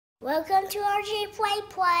Welcome to RJ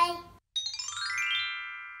Play.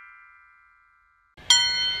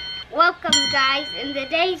 Welcome guys, and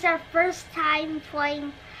today's our first time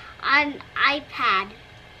playing on iPad.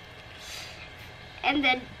 And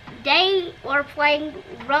today we're playing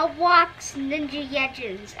Roblox Ninja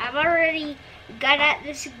Legends. I'm already good at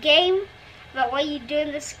this game, but what you do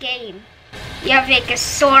in this game, you have to make a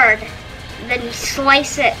sword, and then you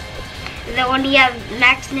slice it, and then when you have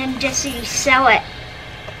max ninja, so you sell it.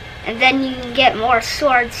 And then you can get more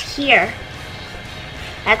swords here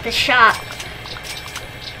at the shop,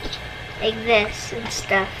 like this and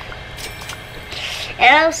stuff.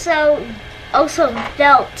 And also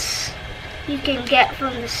belts you can get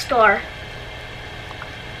from the store.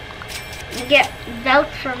 You get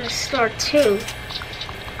belts from the store too,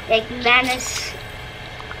 like Manus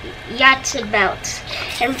Yatsa belts.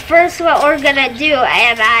 And first, what we're gonna do,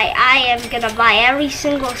 and I am gonna buy every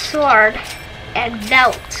single sword and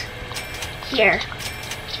belt here.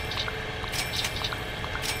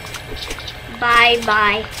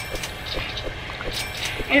 Bye.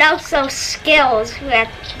 And also skills. We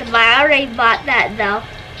have to buy. I already bought that though.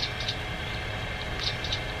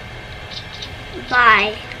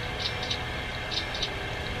 Bye.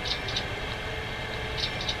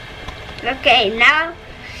 Okay,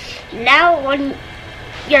 now when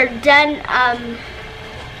you're done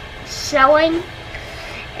selling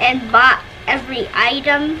and bought every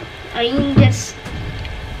item, or you can just,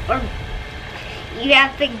 or you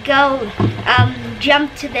have to go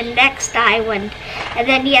jump to the next island, and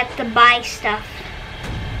then you have to buy stuff.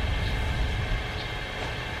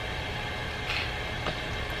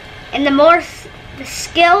 And the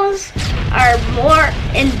skills are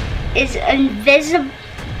is invisible.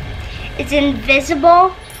 It's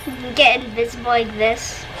invisible. You can get invisible like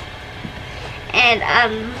this, and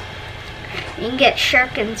you can get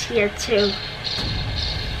shurikens here too.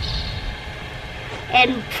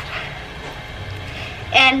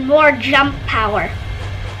 And more jump power.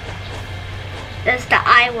 There's the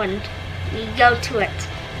island. You go to it.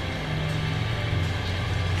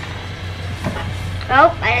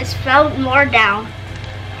 Oh, I just fell more down.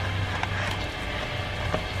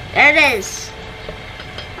 There it is.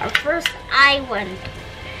 Our first island.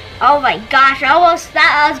 Oh my gosh, I almost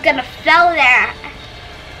thought I was gonna fell there.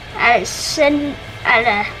 At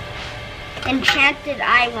a enchanted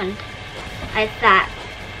island, I thought.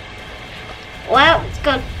 Well, let's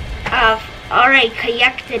go. Already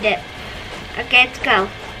connected it. Okay, let's go.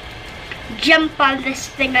 Jump on this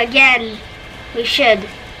thing again. We should.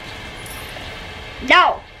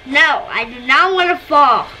 No, I do not want to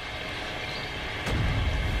fall.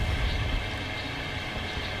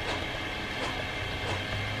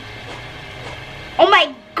 Oh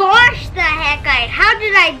my gosh, the heck, how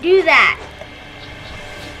did I do that?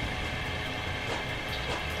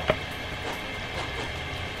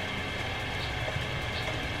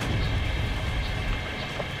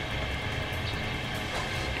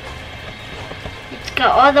 Let's go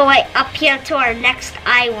all the way up here to our next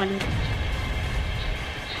island.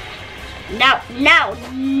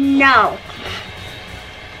 No.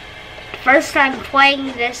 First time playing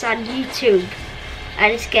this on YouTube.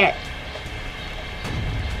 I just get,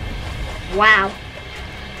 wow.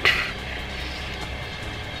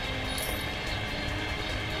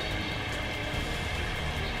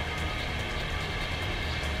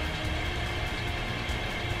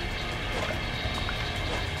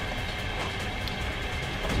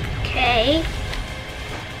 Okay.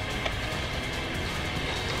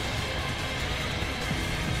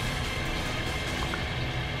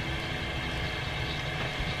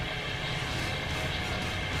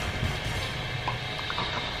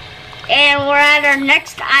 And we're at our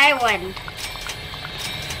next island.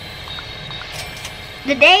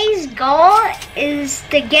 Today's goal is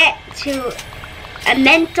to get to a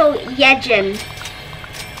mental legend.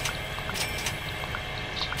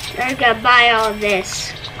 I'm gonna buy all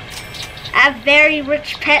this. I have very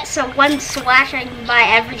rich pets, so one slash I can buy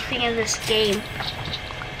everything in this game.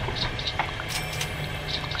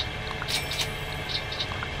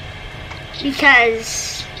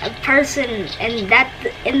 Because a person in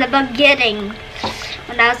the beginning,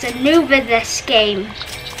 when I was a noob in this game,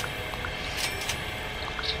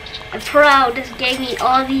 a pro just gave me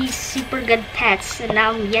all these super good pets, and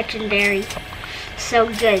now I'm legendary. So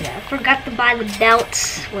good. I forgot to buy the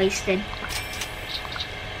belts. Wasted.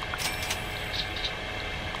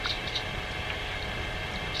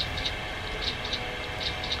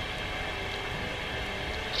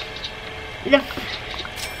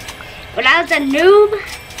 When I was a noob,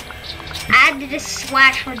 I had to just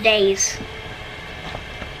slash for days.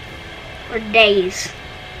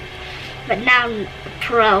 But now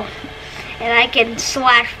pro. And I can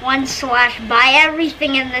 /1/ buy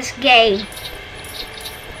everything in this game.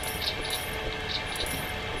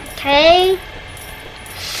 Okay.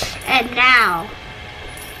 And now,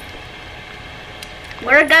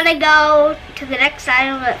 we're gonna go to the next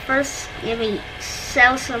item, but first, let me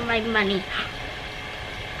sell some of my money.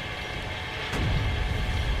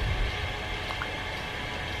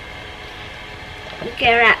 Look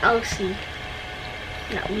at OC.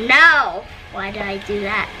 No! Why did I do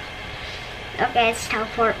that? Okay, let's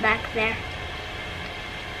teleport back there.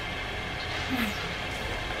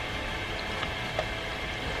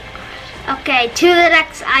 Okay, to the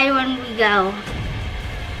next island we go.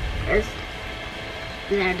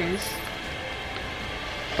 There it is.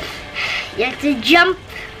 You have to jump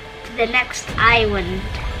to the next island.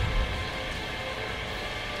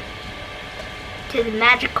 To the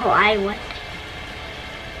magical island.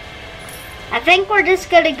 I think we're just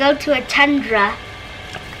gonna go to a tundra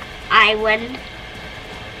island.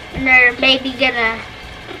 And they're maybe gonna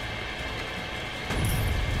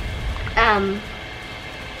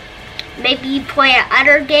maybe play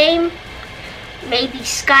another game. Maybe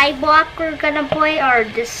Skyblock we're gonna play, or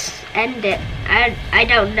just end it. I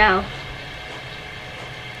don't know.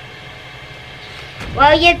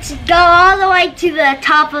 Well, you have to go all the way to the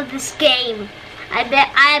top of this game. I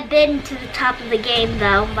bet I've been to the top of the game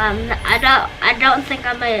though, but I don't think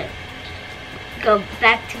I'm gonna go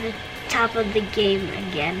back to the top of the game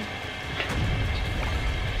again.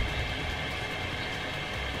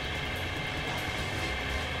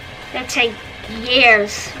 That'll take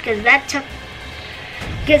years because that took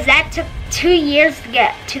 2 years to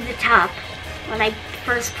get to the top when I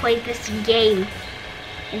first played this game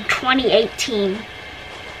in 2018.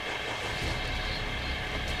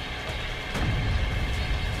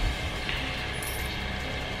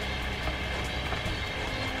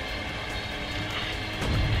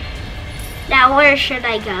 Now where should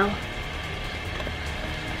I go?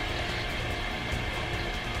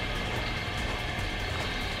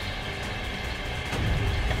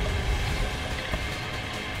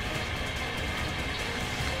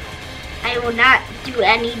 I will not do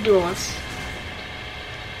any duels.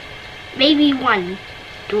 Maybe one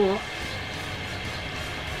duel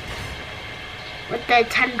with the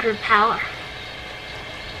tundra power.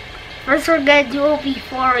 First we're gonna duel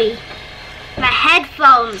before my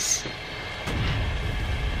headphones.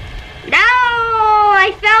 No!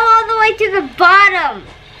 I fell all the way to the bottom.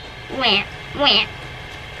 Wham.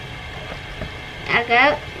 I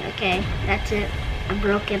go. Okay, that's it. I'm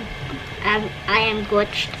broken. I am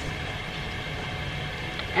glitched.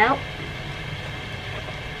 Oh.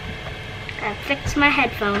 Gotta fix my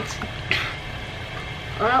headphones.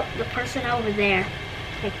 Well, the person over there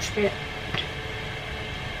fixed it.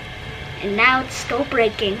 And now it's still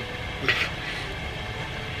breaking.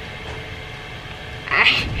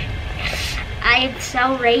 I am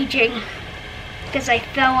so raging because I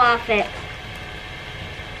fell off it.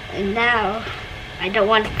 And now I don't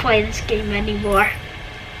want to play this game anymore.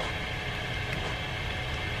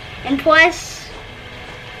 And plus,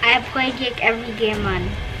 I have played like every game on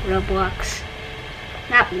Roblox.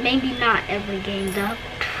 Maybe not every game though.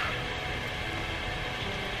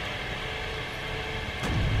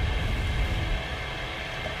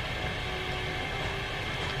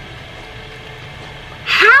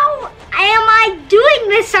 Doing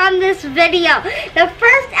this on this video. The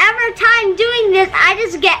first ever time doing this, I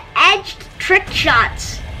just get edged trick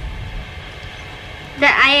shots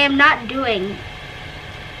that I am not doing.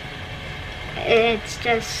 It's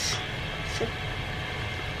just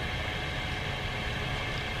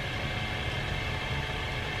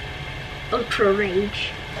ultra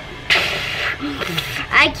rage.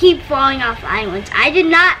 I keep falling off islands. I did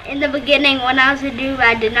not in the beginning when I was a noob.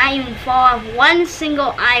 I did not even fall off one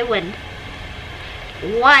single island.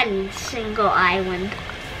 One single island.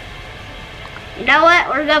 You know what?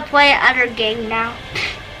 We're gonna play another game now.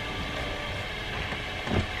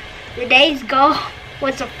 Today's goal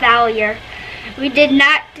was a failure. We did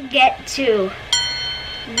not get to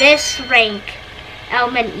this rank,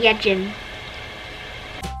 Element Legend.